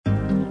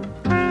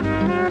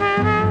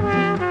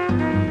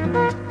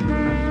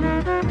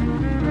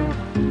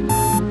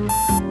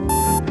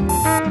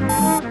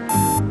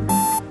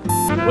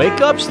Wake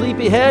up,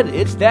 sleepyhead.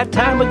 It's that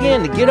time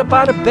again to get up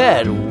out of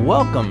bed.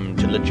 Welcome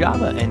to the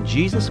Java and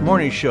Jesus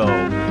Morning Show,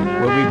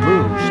 where we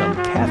brew some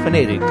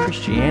caffeinated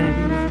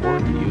Christianity for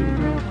you.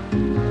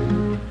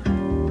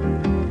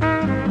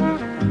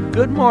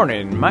 Good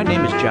morning. My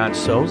name is John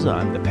Souza.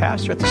 I'm the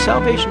pastor at the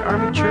Salvation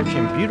Army Church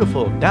in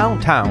beautiful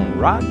downtown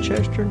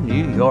Rochester,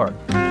 New York.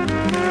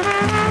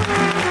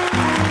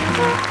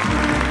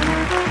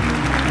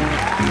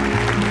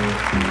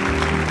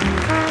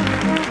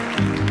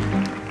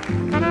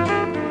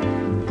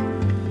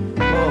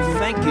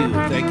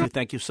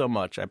 Thank you so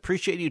much. I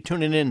appreciate you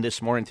tuning in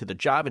this morning to the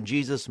Java and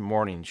Jesus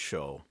Morning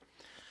Show.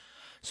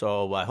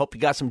 So I hope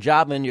you got some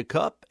Java in your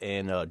cup,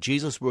 and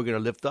Jesus we're going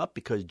to lift up,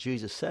 because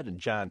Jesus said in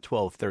John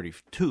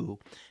 12:32,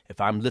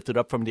 if I'm lifted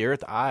up from the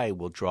earth, I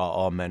will draw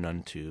all men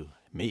unto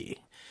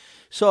me.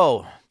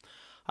 So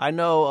I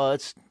know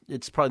it's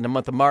probably the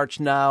month of March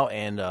now,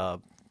 and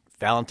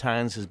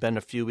Valentine's has been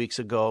a few weeks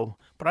ago,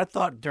 but I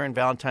thought during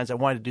Valentine's I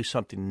wanted to do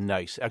something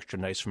nice, extra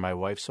nice for my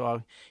wife.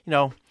 So,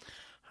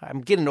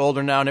 I'm getting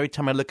older now, and every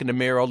time I look in the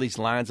mirror, all these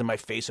lines on my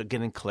face are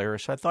getting clearer.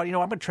 So I thought, I'm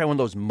going to try one of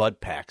those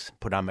mud packs,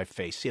 put on my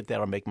face, see if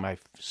that'll make my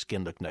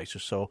skin look nicer.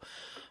 So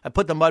I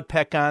put the mud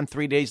pack on.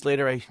 3 days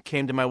later, I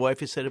came to my wife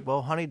and said,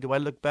 well, honey, do I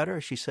look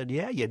better? She said,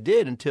 yeah, you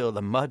did, until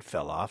the mud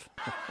fell off.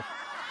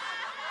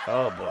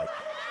 Oh, boy.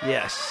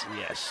 Yes.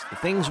 The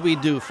things we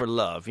do for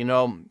love.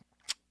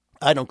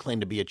 I don't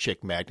claim to be a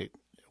chick magnet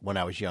when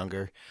I was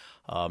younger.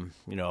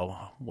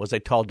 Was I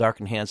tall,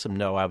 dark, and handsome?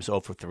 No, I was 0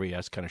 for 3. I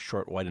was kind of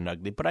short, white, and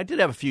ugly. But I did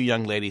have a few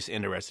young ladies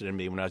interested in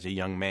me when I was a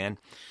young man.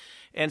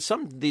 And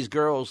some of these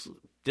girls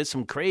did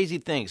some crazy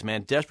things,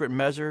 man. Desperate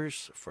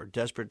measures for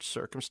desperate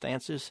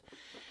circumstances.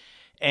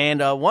 And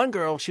one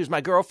girl, she was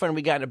my girlfriend.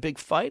 We got in a big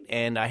fight,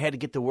 and I had to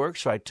get to work,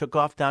 so I took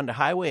off down the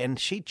highway, and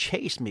she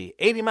chased me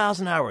 80 miles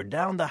an hour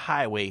down the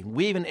highway,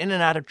 weaving in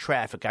and out of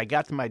traffic. I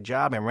got to my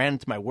job and ran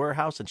into my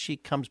warehouse, and she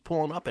comes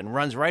pulling up and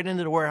runs right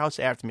into the warehouse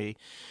after me.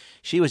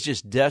 She was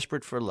just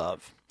desperate for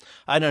love.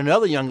 I had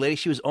another young lady.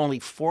 She was only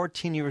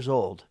 14 years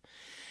old,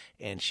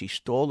 and she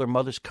stole her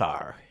mother's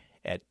car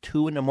at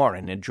 2 in the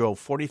morning and drove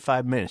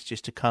 45 minutes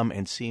just to come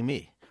and see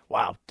me.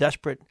 Wow,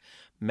 desperate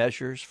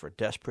measures for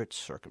desperate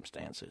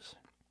circumstances.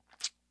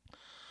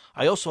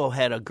 I also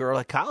had a girl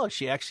at college.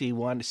 She actually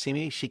wanted to see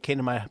me. She came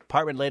to my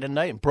apartment late at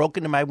night and broke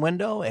into my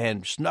window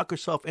and snuck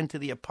herself into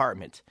the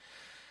apartment.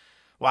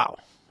 Wow.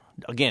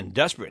 Again,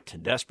 desperate.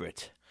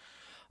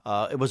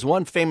 It was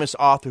one famous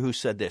author who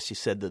said this. He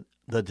said that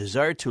the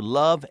desire to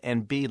love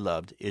and be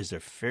loved is the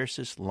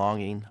fiercest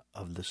longing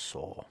of the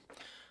soul.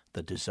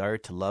 The desire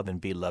to love and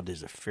be loved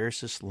is the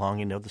fiercest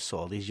longing of the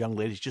soul. These young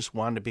ladies just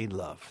wanted to be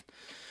loved.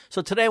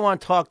 So today I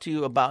want to talk to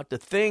you about the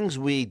things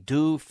we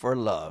do for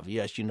love.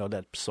 Yes, you know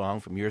that song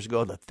from years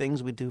ago, the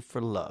things we do for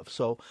love.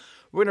 So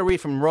we're going to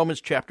read from Romans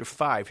chapter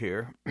 5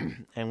 here,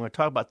 and we're going to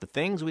talk about the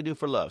things we do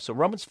for love. So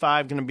Romans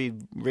 5 going to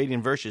be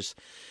reading verses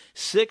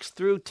 6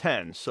 through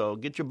 10. So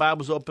get your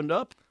Bibles opened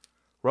up.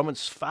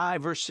 Romans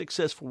 5 verse 6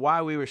 says, for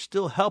while we were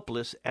still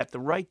helpless, at the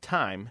right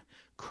time,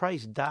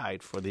 Christ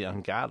died for the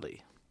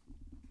ungodly.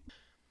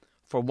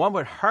 For one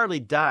would hardly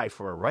die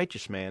for a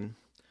righteous man,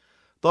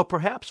 though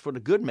perhaps for the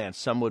good man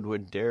someone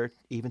would dare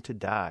even to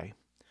die.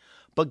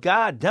 But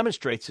God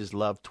demonstrates his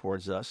love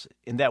towards us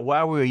in that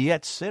while we were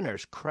yet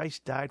sinners,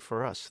 Christ died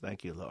for us.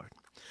 Thank you, Lord.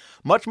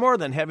 Much more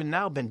than having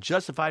now been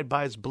justified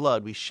by his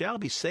blood, we shall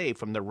be saved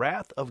from the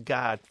wrath of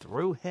God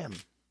through him.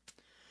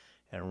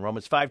 And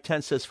Romans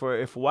 5:10 says, for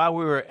if while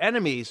we were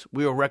enemies,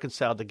 we were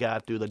reconciled to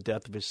God through the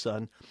death of his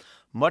Son,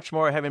 much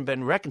more having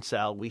been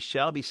reconciled, we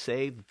shall be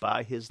saved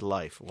by his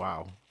life.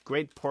 Wow.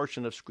 Great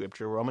portion of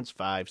Scripture, Romans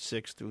 5,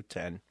 6 through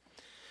 10.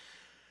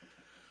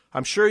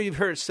 I'm sure you've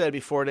heard it said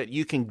before that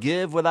you can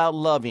give without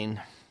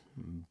loving,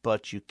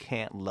 but you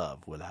can't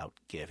love without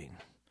giving.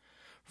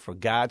 For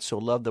God so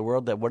loved the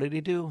world that what did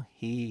he do?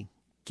 He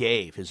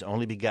gave his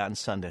only begotten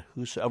Son, that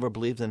whosoever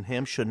believes in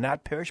him should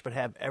not perish but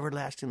have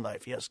everlasting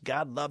life. Yes,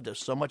 God loved us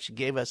so much he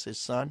gave us his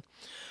Son.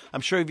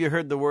 I'm sure you've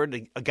heard the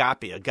word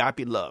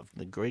agape love,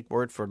 the Greek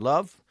word for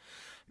love.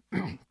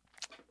 And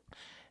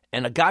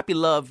agape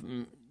love,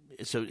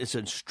 it's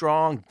a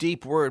strong,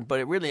 deep word,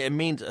 but it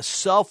means a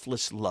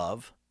selfless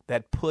love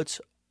that puts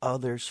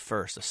others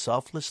first, a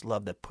selfless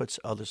love that puts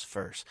others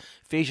first.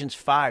 Ephesians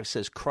 5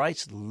 says,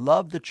 Christ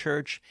loved the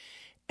church,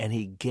 and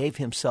he gave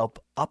himself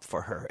up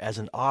for her as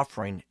an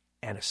offering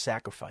and a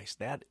sacrifice.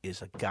 That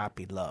is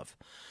agape love.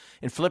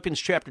 In Philippians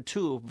chapter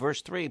 2,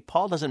 verse 3,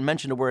 Paul doesn't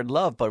mention the word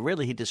love, but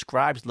really he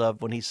describes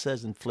love when he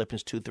says in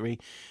Philippians 2:3,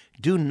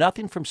 do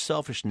nothing from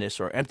selfishness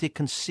or empty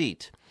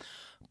conceit,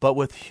 but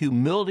with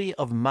humility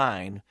of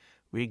mind,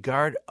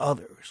 regard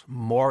others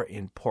more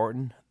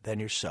important than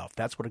yourself.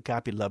 That's what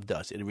agape love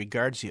does. It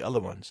regards the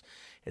other ones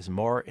as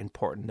more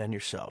important than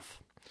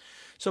yourself.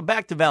 So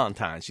back to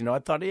Valentine's. I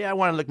thought, I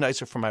want to look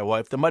nicer for my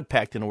wife. The mud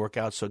pack didn't work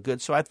out so good,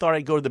 so I thought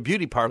I'd go to the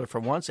beauty parlor for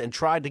once and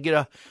tried to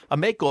get a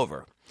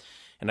makeover.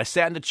 And I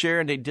sat in the chair,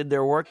 and they did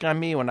their work on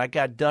me. When I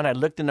got done, I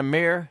looked in the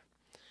mirror,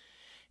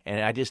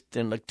 and I just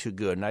didn't look too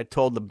good. And I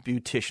told the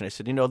beautician, I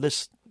said,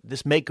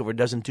 this makeover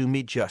doesn't do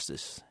me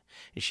justice.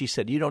 And she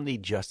said, you don't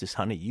need justice,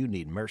 honey. You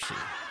need mercy.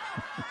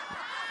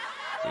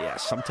 Yeah,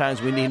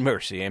 sometimes we need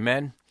mercy.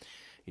 Amen.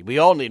 We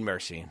all need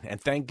mercy. And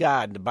thank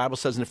God. The Bible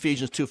says in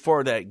Ephesians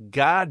 2:4 that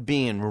God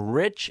being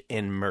rich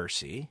in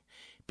mercy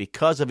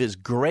because of his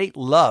great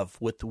love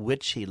with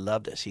which he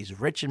loved us. He's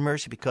rich in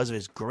mercy because of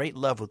his great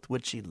love with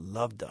which he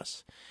loved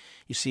us.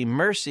 You see,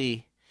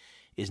 mercy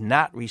is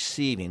not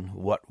receiving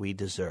what we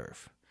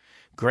deserve.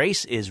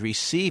 Grace is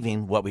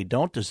receiving what we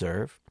don't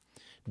deserve.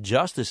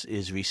 Justice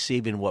is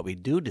receiving what we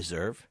do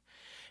deserve.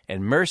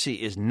 And mercy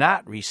is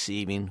not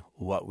receiving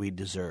what we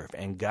deserve.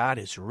 And God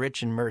is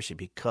rich in mercy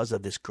because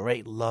of this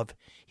great love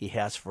he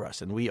has for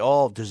us. And we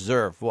all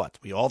deserve what?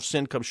 We all have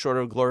sinned, come short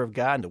of the glory of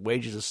God, and the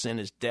wages of sin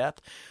is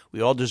death. We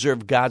all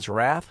deserve God's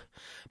wrath.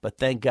 But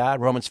thank God,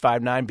 Romans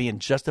 5:9, being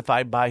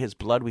justified by his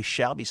blood, we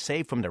shall be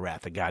saved from the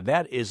wrath of God.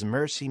 That is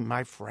mercy,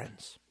 my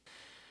friends.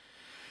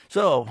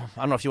 So,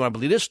 I don't know if you want to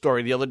believe this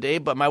story the other day,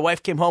 but my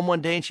wife came home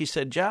one day and she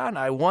said, John,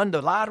 I won the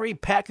lottery,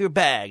 pack your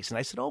bags. And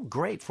I said, oh,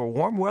 great, for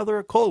warm weather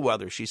or cold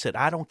weather? She said,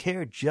 I don't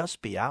care,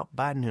 just be out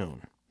by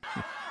noon.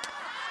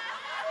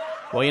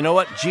 Well, you know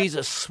what?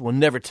 Jesus will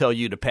never tell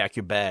you to pack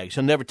your bags.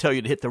 He'll never tell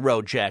you to hit the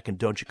road, Jack, and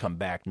don't you come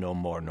back no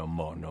more, no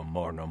more, no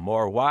more, no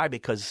more. Why?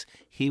 Because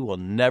he will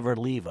never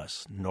leave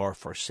us nor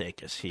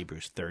forsake us,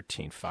 Hebrews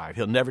 13:5.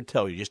 He'll never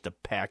tell you just to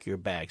pack your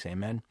bags,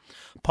 amen?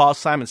 Paul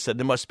Simon said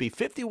there must be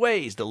 50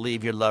 ways to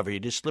leave your lover. You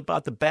just slip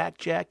out the back,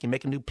 Jack. You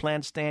make a new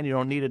plan stand. You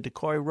don't need a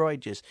decoy, Roy.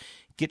 Just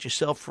get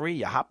yourself free.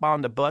 You hop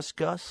on the bus,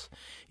 Gus.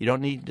 You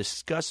don't need to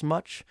discuss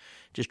much.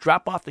 Just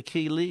drop off the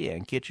key, Lee,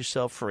 and get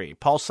yourself free.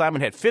 Paul Simon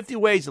had 50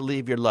 ways to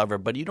leave your lover,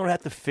 but you don't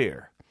have to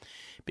fear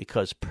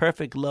because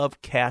perfect love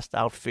casts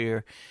out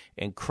fear,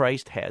 and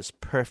Christ has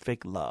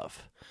perfect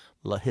love.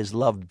 His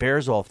love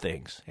bears all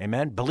things,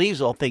 amen?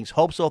 Believes all things,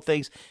 hopes all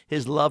things.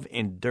 His love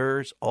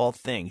endures all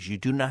things. You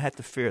do not have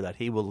to fear that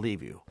he will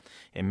leave you,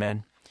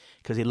 amen,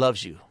 because he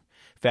loves you.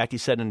 In fact, he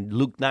said in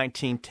Luke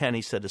 19:10,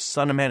 he said, the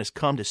Son of Man has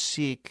come to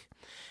seek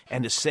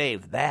and to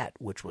save that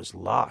which was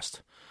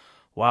lost.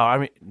 Wow, I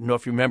don't know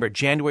if you remember,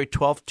 January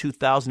 12th,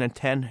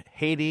 2010,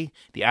 Haiti,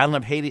 the island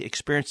of Haiti,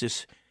 experienced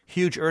this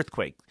huge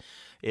earthquake.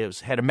 It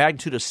had a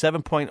magnitude of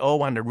 7.0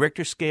 on the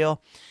Richter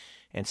scale,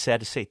 and sad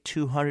to say,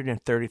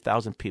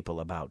 230,000 people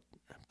about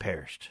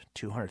perished.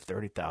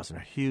 230,000,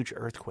 a huge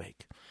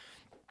earthquake.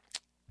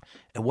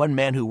 And one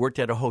man who worked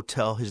at a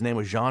hotel, his name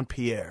was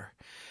Jean-Pierre.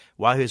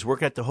 While he was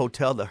working at the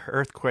hotel, the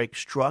earthquake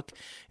struck,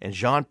 and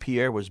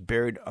Jean-Pierre was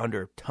buried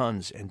under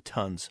tons and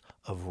tons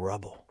of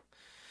rubble.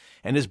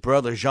 And his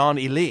brother,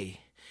 Jean-Élie,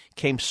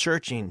 came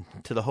searching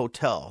to the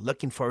hotel,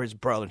 looking for his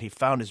brother. And he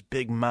found this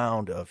big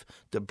mound of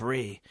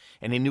debris,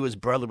 and he knew his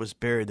brother was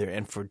buried there.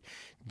 And for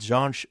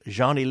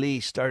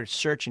Jean-Élie started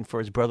searching for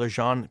his brother,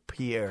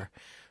 Jean-Pierre.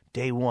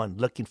 Day 1,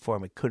 looking for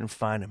him, and couldn't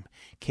find him.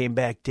 Came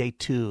back day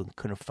 2, and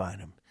couldn't find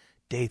him.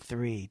 Day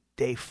 3,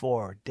 day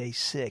 4, day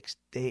 6,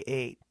 day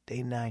 8,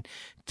 day 9.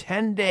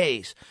 10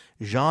 days,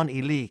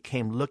 Jean-Élie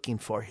came looking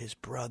for his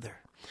brother.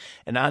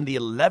 And on the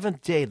 11th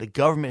day, the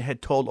government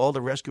had told all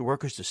the rescue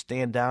workers to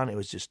stand down. It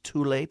was just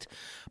too late.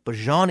 But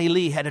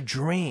Jean-Élie had a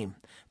dream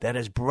that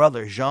his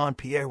brother,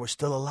 Jean-Pierre, was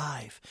still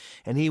alive.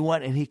 And he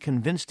went and he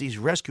convinced these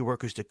rescue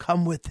workers to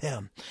come with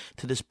him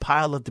to this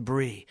pile of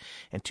debris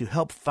and to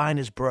help find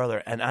his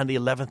brother. And on the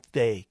 11th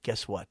day,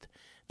 guess what?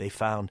 They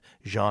found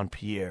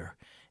Jean-Pierre,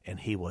 and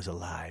he was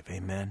alive.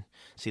 Amen.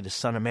 See, the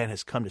Son of Man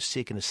has come to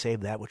seek and to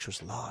save that which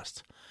was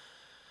lost.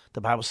 The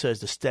Bible says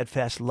the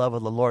steadfast love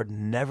of the Lord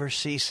never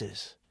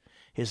ceases.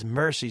 His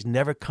mercies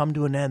never come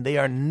to an end. They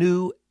are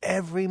new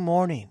every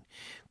morning.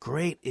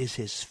 Great is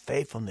his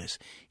faithfulness.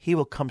 He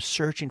will come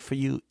searching for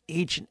you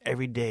each and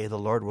every day. The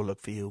Lord will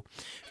look for you.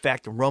 In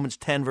fact, in Romans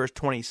 10, verse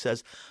 20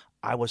 says,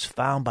 I was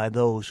found by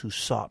those who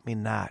sought me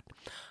not.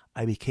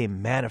 I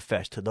became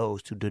manifest to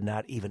those who did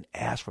not even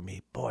ask for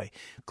me. Boy,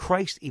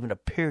 Christ even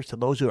appears to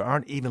those who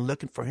aren't even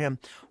looking for him.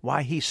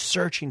 Why? He's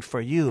searching for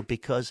you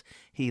because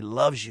he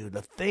loves you.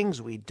 The things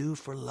we do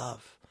for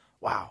love.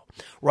 Wow.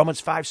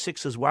 Romans 5:6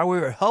 says, while we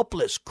were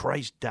helpless,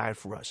 Christ died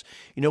for us.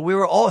 You know, we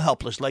were all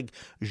helpless, like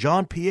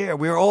Jean-Pierre.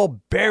 We were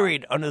all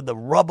buried under the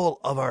rubble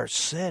of our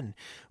sin.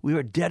 We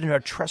were dead in our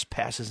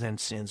trespasses and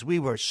sins. We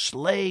were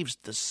slaves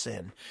to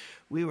sin.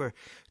 We were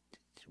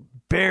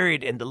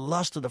buried in the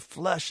lust of the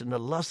flesh and the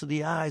lust of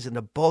the eyes and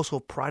the boastful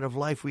pride of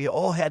life. We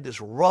all had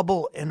this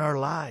rubble in our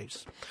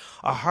lives.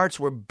 Our hearts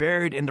were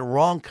buried in the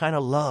wrong kind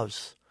of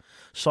loves.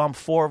 Psalm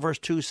 4 verse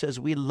 2 says,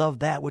 we love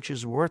that which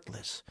is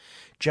worthless.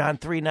 John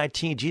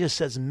 3:19, Jesus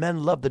says,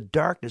 men love the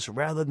darkness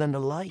rather than the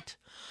light.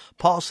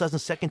 Paul says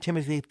in 2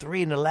 Timothy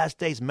 3, in the last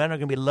days, men are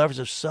going to be lovers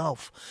of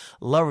self,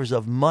 lovers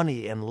of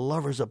money, and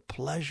lovers of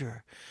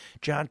pleasure.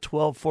 John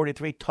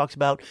 12:43 talks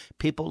about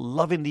people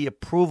loving the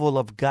approval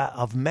of God,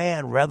 of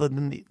man, rather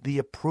than the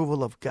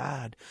approval of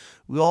God.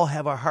 We all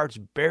have our hearts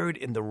buried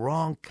in the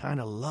wrong kind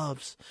of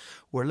loves.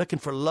 We're looking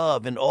for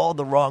love in all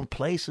the wrong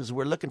places.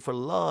 We're looking for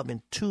love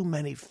in too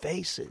many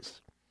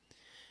faces.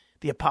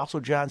 The Apostle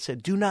John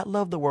said, do not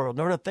love the world,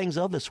 nor the things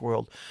of this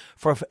world.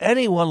 For if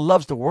anyone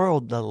loves the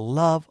world, the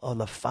love of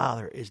the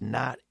Father is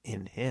not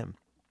in him.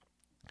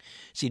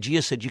 See,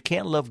 Jesus said you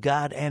can't love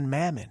God and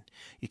mammon.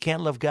 You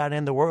can't love God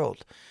and the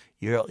world.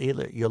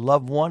 You'll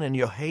love one and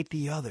you'll hate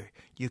the other.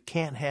 You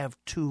can't have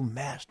two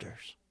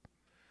masters.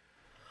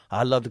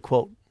 I love to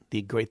quote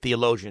the great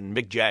theologian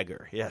Mick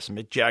Jagger. Yes,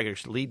 Mick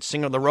Jagger's lead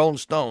singer of the Rolling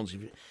Stones.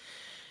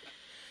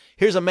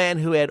 Here's a man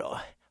who had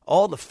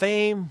all the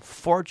fame,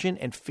 fortune,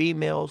 and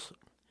females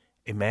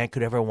a man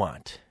could ever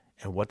want.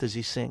 And what does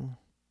he sing?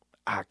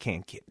 I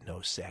can't get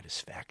no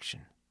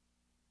satisfaction.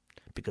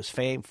 Because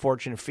fame,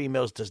 fortune, and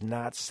females does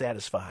not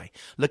satisfy.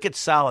 Look at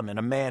Solomon,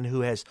 a man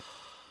who has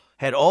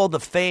had all the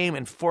fame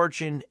and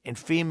fortune and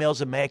females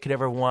a man could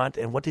ever want.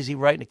 And what does he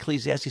write in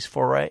Ecclesiastes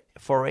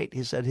 4:8?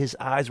 He said his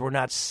eyes were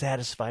not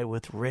satisfied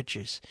with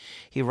riches.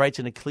 He writes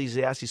in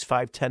Ecclesiastes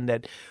 5:10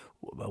 that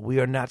we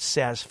are not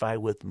satisfied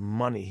with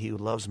money. He who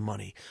loves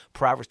money.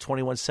 Proverbs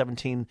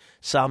 21:17,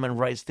 Solomon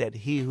writes that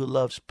he who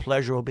loves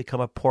pleasure will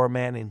become a poor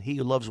man, and he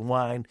who loves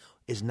wine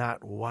is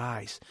not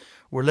wise.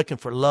 We're looking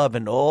for love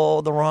in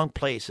all the wrong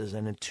places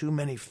and in too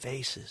many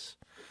faces.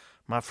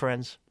 My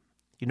friends,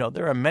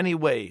 there are many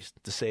ways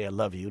to say I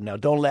love you. Now,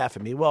 don't laugh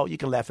at me. Well, you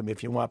can laugh at me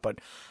if you want, but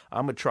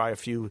I'm going to try a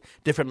few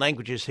different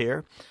languages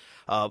here.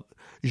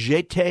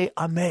 Je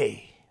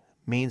t'aime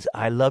means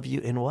I love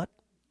you in what?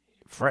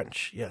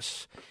 French,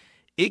 yes.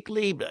 Ich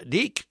liebe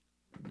dich,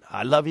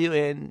 I love you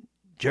in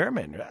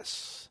German,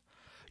 yes.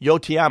 Yo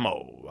te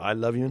amo, I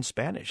love you in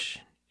Spanish.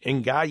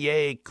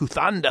 Ngaye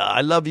kuthanda,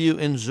 I love you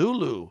in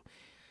Zulu.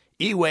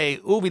 Iwe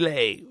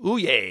ubile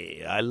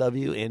uye, I love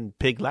you in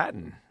Pig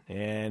Latin.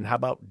 And how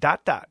about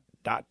dot dash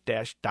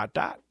dash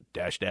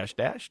dash dash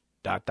dash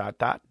dot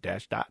dash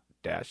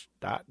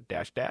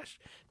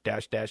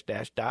dash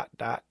dash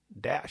dot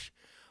dash.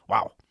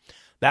 Wow.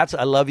 That's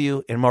I love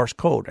you in Morse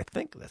code. I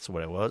think that's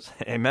what it was.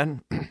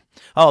 Amen.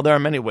 Oh, there are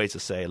many ways to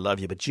say I love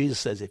you, but Jesus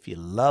says if you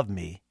love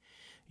me,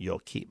 you'll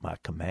keep my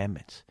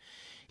commandments.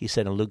 He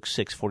said in Luke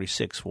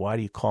 6:46, why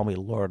do you call me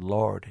Lord,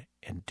 Lord,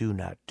 and do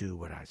not do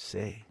what I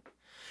say?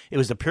 It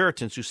was the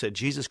Puritans who said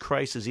Jesus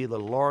Christ is either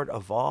Lord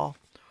of all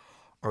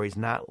or he's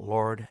not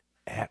Lord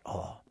at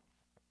all.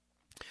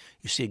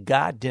 You see,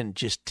 God didn't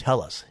just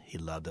tell us he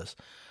loved us,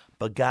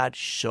 but God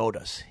showed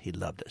us he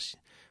loved us.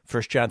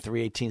 1 John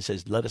 3:18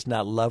 says, let us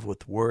not love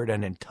with word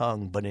and in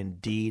tongue, but in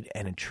deed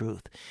and in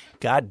truth.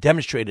 God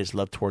demonstrated his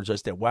love towards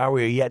us that while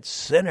we were yet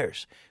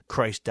sinners,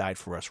 Christ died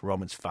for us,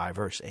 Romans 5,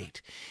 verse 8.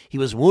 He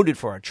was wounded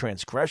for our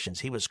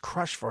transgressions. He was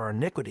crushed for our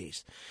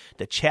iniquities.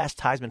 The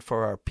chastisement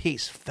for our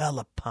peace fell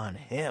upon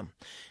him.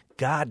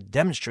 God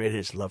demonstrated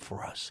his love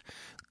for us.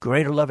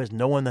 Greater love is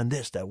no one than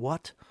this, that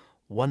what?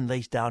 One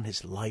lays down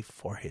his life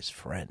for his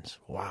friends.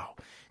 Wow.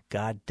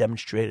 God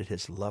demonstrated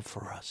his love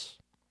for us.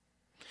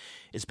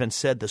 It's been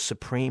said the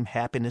supreme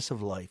happiness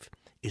of life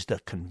is the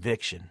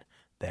conviction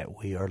that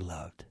we are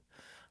loved.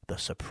 The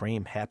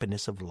supreme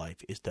happiness of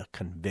life is the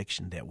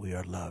conviction that we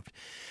are loved.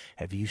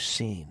 Have you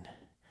seen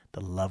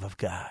the love of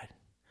God?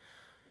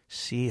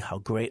 See how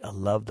great a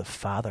love the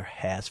Father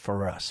has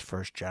for us,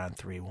 1 John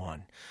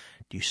 3:1.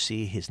 Do you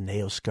see his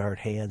nail-scarred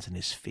hands and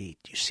his feet?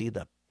 Do you see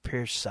the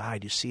pierced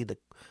side? Do you see the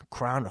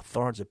crown of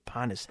thorns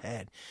upon his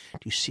head? Do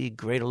you see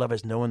greater love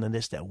is no one than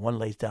this, that one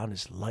lays down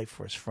his life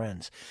for his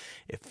friends?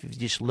 If you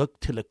just look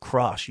to the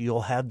cross,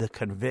 you'll have the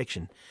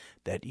conviction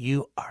that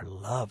you are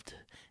loved.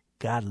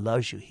 God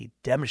loves you. He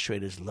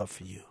demonstrated his love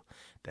for you,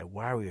 that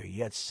while we are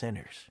yet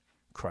sinners,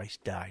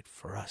 Christ died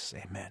for us.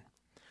 Amen.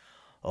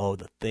 Oh,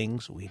 the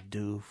things we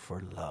do for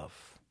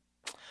love.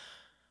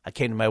 I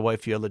came to my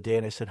wife the other day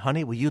and I said,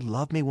 honey, will you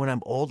love me when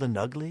I'm old and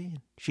ugly?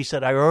 She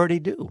said, I already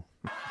do.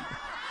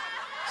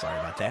 Sorry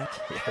about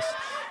that. Yes.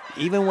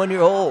 Even when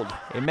you're old.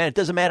 Amen. It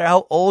doesn't matter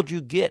how old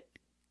you get.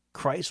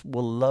 Christ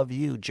will love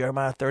you.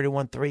 Jeremiah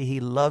 31:3, he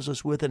loves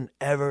us with an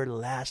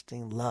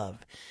everlasting love.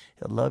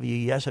 He'll love you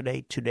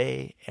yesterday,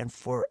 today, and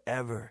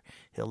forever.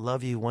 He'll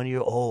love you when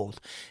you're old.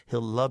 He'll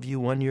love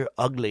you when you're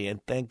ugly. And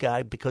thank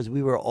God, because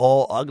we were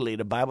all ugly.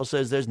 The Bible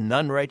says there's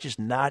none righteous,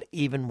 not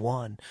even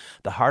one.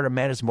 The heart of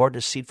man is more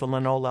deceitful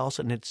than all else,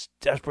 and it's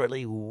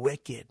desperately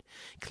wicked.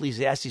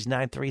 Ecclesiastes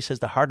 9:3 says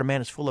the heart of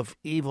man is full of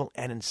evil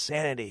and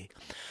insanity.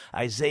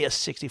 Isaiah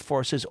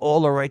 64 says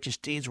all our righteous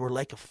deeds were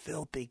like a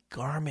filthy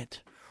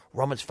garment.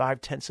 Romans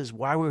 5:10 says,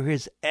 while we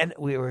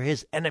were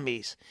his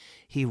enemies,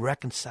 he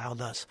reconciled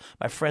us.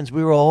 My friends,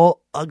 we were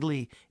all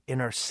ugly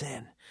in our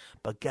sin,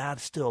 but God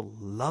still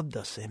loved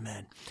us.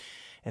 Amen.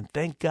 And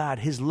thank God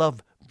his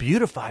love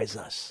beautifies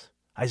us.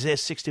 Isaiah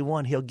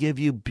 61, he'll give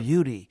you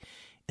beauty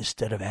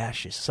instead of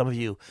ashes. Some of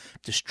you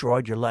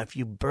destroyed your life.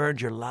 You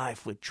burned your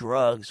life with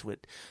drugs,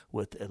 with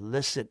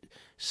illicit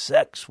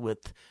sex,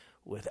 with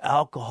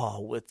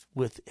alcohol,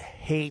 with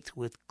hate,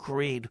 with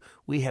greed.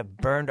 We have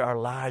burned our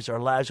lives. Our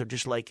lives are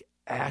just like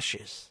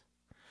ashes.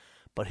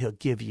 But he'll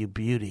give you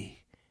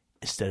beauty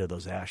instead of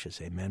those ashes.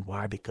 Amen.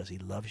 Why? Because he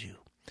loves you.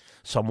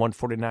 Psalm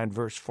 149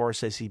 verse 4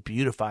 says he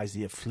beautifies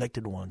the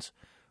afflicted ones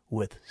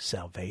with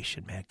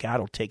salvation. Man, God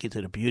will take you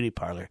to the beauty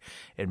parlor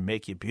and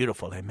make you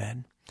beautiful.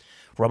 Amen.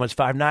 Romans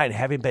 5:9,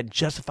 having been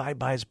justified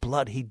by his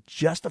blood, he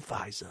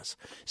justifies us.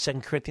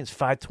 2 Corinthians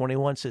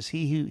 5:21 says,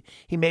 he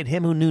made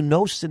him who knew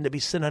no sin to be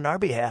sin on our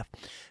behalf,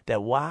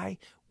 that why?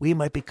 we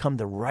might become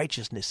the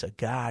righteousness of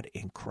God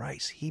in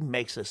Christ. He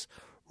makes us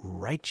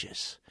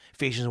righteous.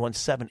 Ephesians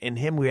 1:7, in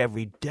him we have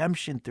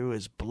redemption through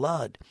his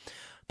blood,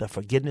 the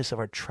forgiveness of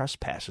our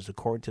trespasses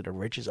according to the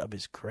riches of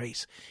his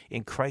grace.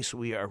 In Christ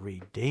we are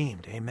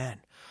redeemed.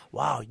 Amen.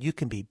 Wow, you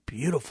can be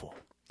beautiful.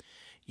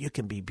 You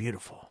can be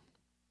beautiful.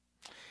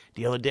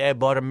 The other day I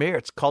bought a mirror.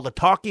 It's called a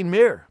talking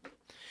mirror.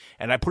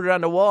 And I put it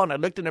on the wall and I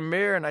looked in the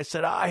mirror and I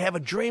said, I have a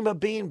dream of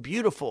being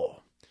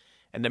beautiful.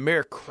 And the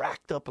mirror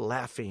cracked up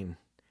laughing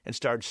and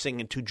started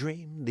singing, to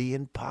dream the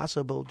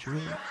impossible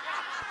dream.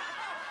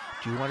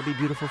 Do you want to be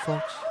beautiful,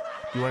 folks?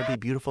 Do you want to be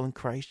beautiful in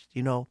Christ?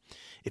 You know,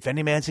 if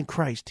any man's in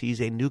Christ,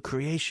 he's a new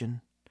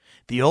creation.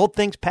 The old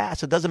things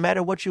pass. It doesn't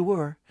matter what you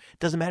were. It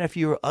doesn't matter if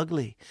you were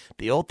ugly.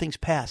 The old things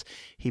pass.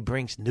 He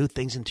brings new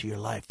things into your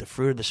life. The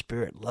fruit of the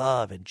Spirit,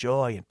 love and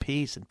joy and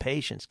peace and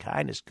patience,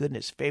 kindness,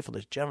 goodness,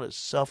 faithfulness, gentleness,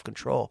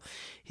 self-control.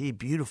 He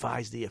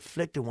beautifies the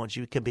afflicted ones.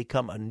 You can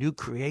become a new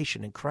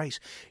creation in Christ.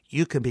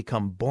 You can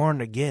become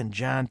born again.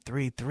 John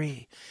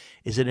 3:3.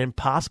 Is it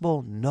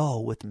impossible? No.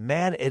 With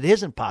man, it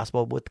isn't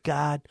possible. With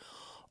God,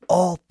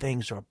 all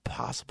things are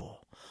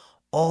possible.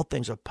 All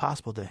things are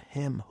possible to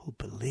him who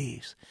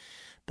believes.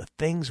 The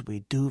things we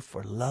do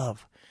for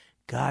love,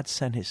 God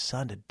sent his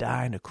son to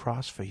die on the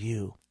cross for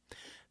you,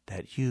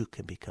 that you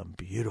can become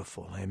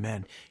beautiful.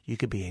 Amen. You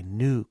could be a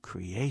new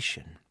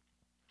creation.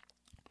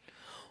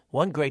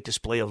 One great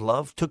display of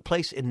love took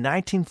place in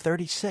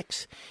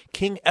 1936.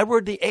 King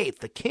Edward VIII,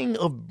 the King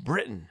of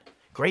Britain,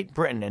 Great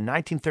Britain, in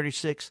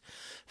 1936,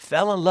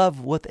 fell in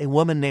love with a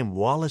woman named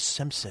Wallis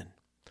Simpson.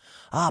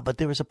 But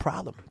there was a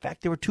problem. In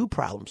fact, there were two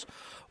problems.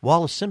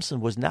 Wallis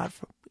Simpson was not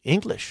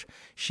English.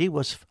 She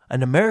was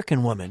an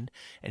American woman,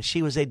 and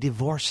she was a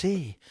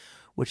divorcee,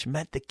 which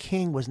meant the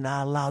king was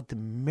not allowed to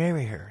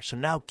marry her. So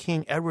now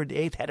King Edward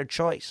VIII had a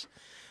choice,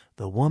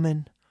 the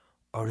woman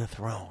or the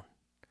throne.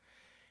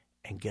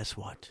 And guess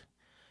what?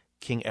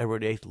 King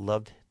Edward VIII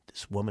loved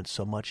this woman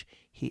so much,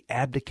 he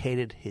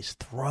abdicated his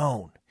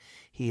throne.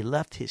 He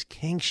left his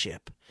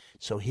kingship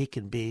so he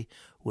can be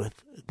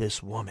with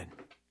this woman.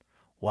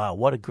 Wow,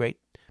 what a great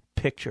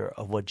picture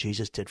of what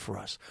Jesus did for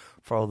us.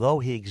 For although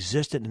he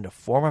existed in the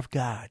form of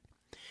God,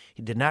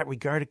 he did not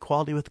regard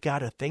equality with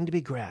God a thing to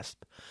be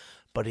grasped,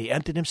 but he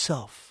emptied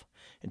himself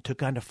and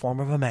took on the form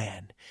of a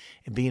man.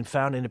 And being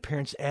found in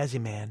appearance as a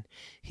man,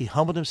 he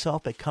humbled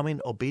himself by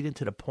becoming obedient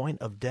to the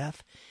point of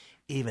death,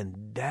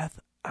 even death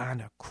on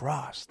a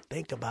cross.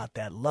 Think about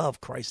that love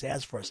Christ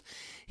has for us.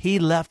 He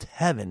left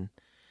heaven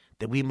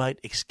that we might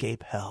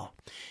escape hell.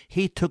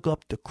 He took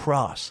up the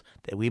cross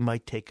that we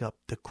might take up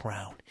the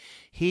crown.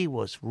 He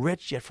was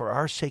rich, yet for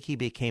our sake he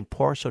became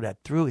poor, so that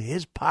through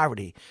his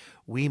poverty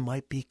we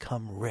might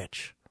become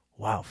rich.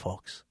 Wow,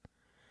 folks.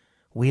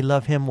 We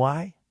love him.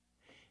 Why?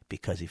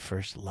 Because he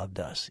first loved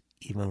us,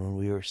 even when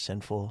we were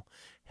sinful,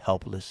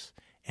 helpless,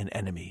 and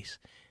enemies,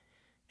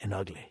 and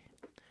ugly.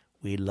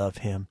 We love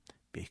him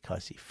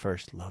because he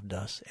first loved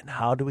us. And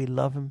how do we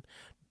love him?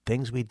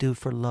 Things we do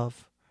for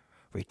love.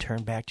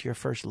 Return back to your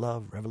first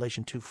love.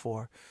 Revelation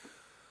 2:4.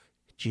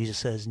 Jesus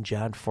says in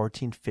John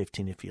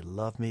 14:15, if you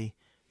love me,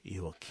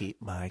 you will keep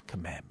my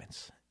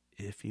commandments.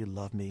 If you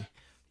love me,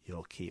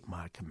 you'll keep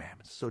my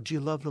commandments. So do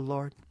you love the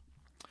Lord?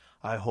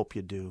 I hope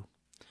you do.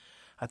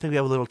 I think we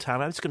have a little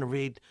time. I'm just going to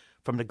read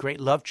from the great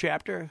love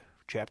chapter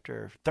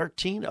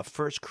 13 of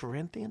 1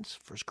 Corinthians.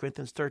 1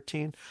 Corinthians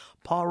 13.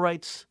 Paul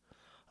writes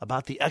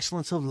about the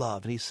excellence of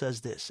love, and he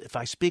says this, if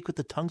I speak with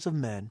the tongues of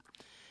men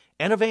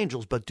and of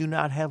angels, but do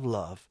not have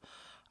love,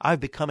 I've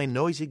become a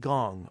noisy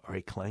gong or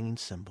a clanging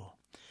cymbal.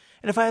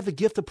 And if I have the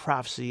gift of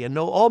prophecy and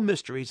know all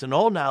mysteries and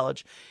all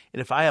knowledge,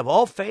 and if I have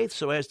all faith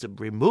so as to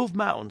remove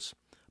mountains,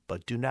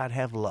 but do not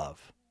have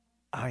love,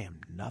 I am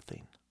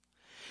nothing.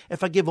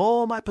 If I give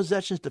all my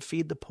possessions to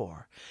feed the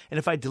poor, and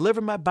if I deliver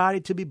my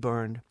body to be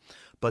burned,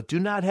 but do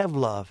not have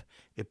love,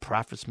 it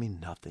profits me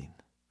nothing.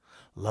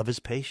 Love is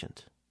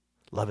patient.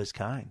 Love is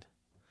kind,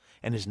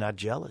 and is not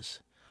jealous.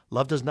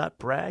 Love does not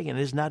brag and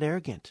is not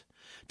arrogant,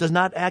 does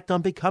not act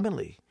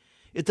unbecomingly.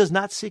 It does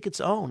not seek its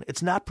own.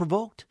 It's not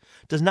provoked,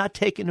 does not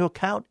take into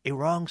account a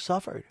wrong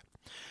suffered,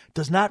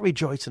 does not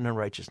rejoice in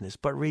unrighteousness,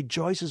 but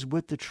rejoices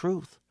with the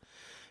truth.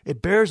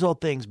 It bears all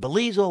things,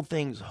 believes all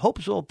things,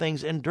 hopes all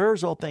things,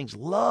 endures all things.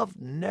 Love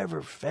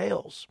never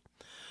fails.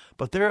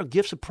 But there are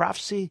gifts of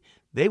prophecy,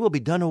 they will be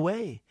done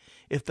away.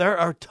 If there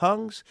are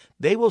tongues,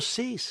 they will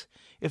cease.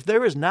 If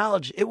there is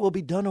knowledge, it will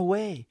be done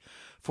away.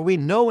 For we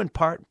know in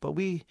part, but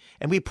we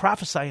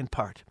prophesy in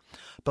part.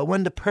 But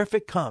when the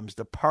perfect comes,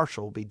 the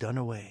partial will be done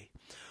away.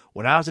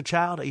 When I was a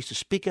child, I used to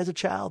speak as a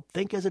child,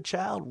 think as a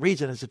child,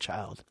 reason as a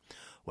child.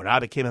 When I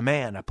became a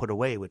man, I put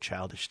away with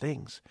childish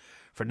things.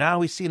 For now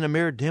we see in a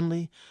mirror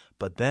dimly,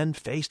 but then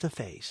face to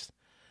face.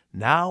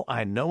 Now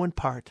I know in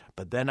part,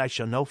 but then I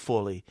shall know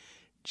fully,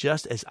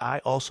 just as I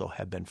also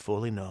have been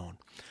fully known.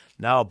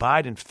 Now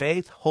abide in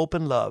faith, hope,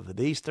 and love,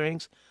 these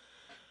things.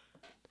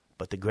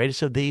 But the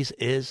greatest of these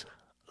is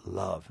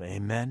love.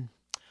 Amen.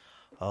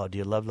 Oh, do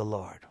you love the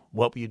Lord?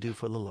 What will you do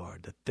for the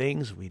Lord? The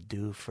things we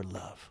do for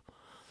love.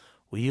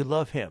 Will you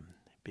love him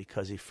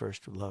because he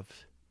first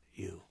loved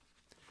you?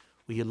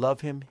 Will you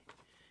love him?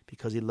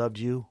 Because he loved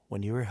you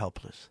when you were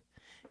helpless.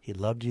 He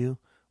loved you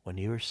when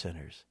you were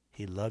sinners.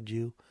 He loved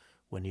you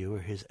when you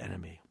were his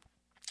enemy.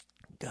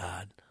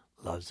 God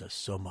loves us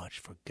so much,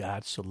 for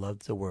God so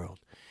loved the world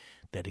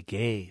that he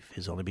gave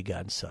his only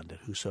begotten Son, that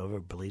whosoever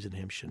believes in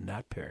him should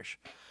not perish,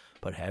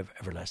 but have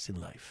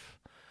everlasting life.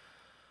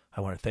 I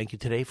want to thank you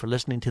today for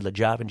listening to the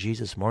Job in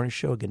Jesus Morning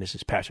Show. Again, this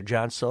is Pastor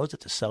John Soes at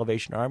the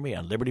Salvation Army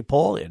on Liberty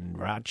Pole in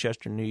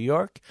Rochester, New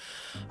York.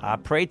 I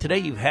pray today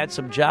you've had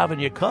some job in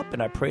your cup,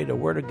 and I pray the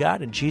Word of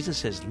God and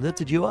Jesus has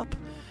lifted you up.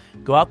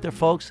 Go out there,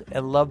 folks,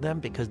 and love them,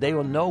 because they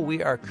will know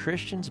we are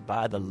Christians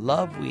by the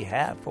love we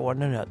have for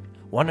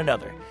one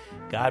another.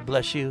 God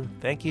bless you.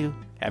 Thank you.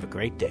 Have a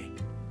great day.